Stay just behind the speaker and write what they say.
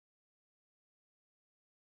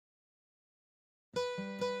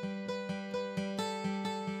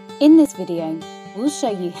In this video, we'll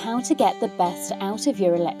show you how to get the best out of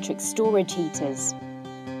your electric storage heaters.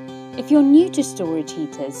 If you're new to storage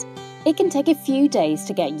heaters, it can take a few days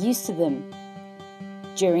to get used to them.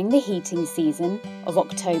 During the heating season of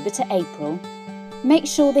October to April, make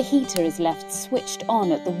sure the heater is left switched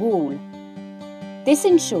on at the wall. This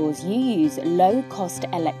ensures you use low-cost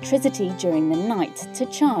electricity during the night to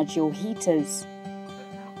charge your heaters.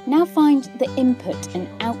 Now find the input and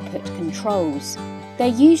output controls. They're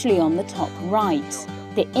usually on the top right.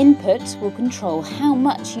 The input will control how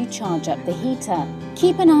much you charge up the heater.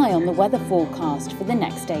 Keep an eye on the weather forecast for the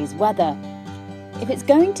next day's weather. If it's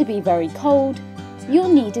going to be very cold, you'll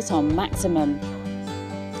need it on maximum.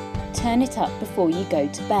 Turn it up before you go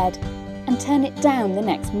to bed and turn it down the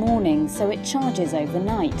next morning so it charges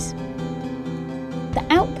overnight. The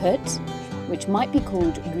output, which might be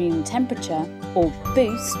called room temperature or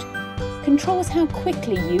boost, controls how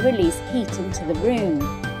quickly you release heat into the room.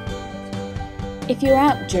 If you're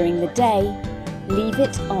out during the day, leave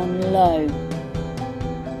it on low.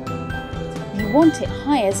 You want it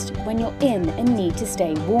highest when you're in and need to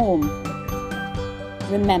stay warm.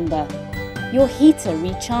 Remember, your heater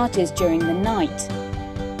recharges during the night.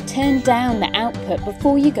 Turn down the output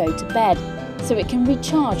before you go to bed so it can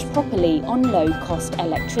recharge properly on low-cost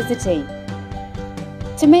electricity.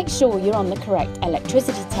 To make sure you're on the correct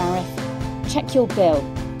electricity tariff, check your bill.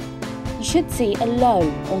 You should see a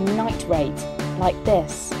low or night rate like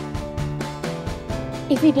this.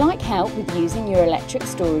 If you'd like help with using your electric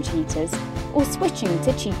storage heaters or switching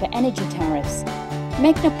to cheaper energy tariffs,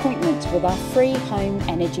 make an appointment with our free home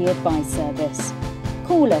energy advice service.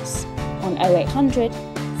 Call us on 0800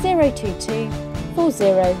 022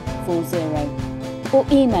 4040 or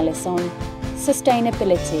email us on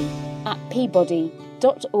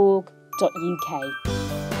sustainability@peabody.org.uk.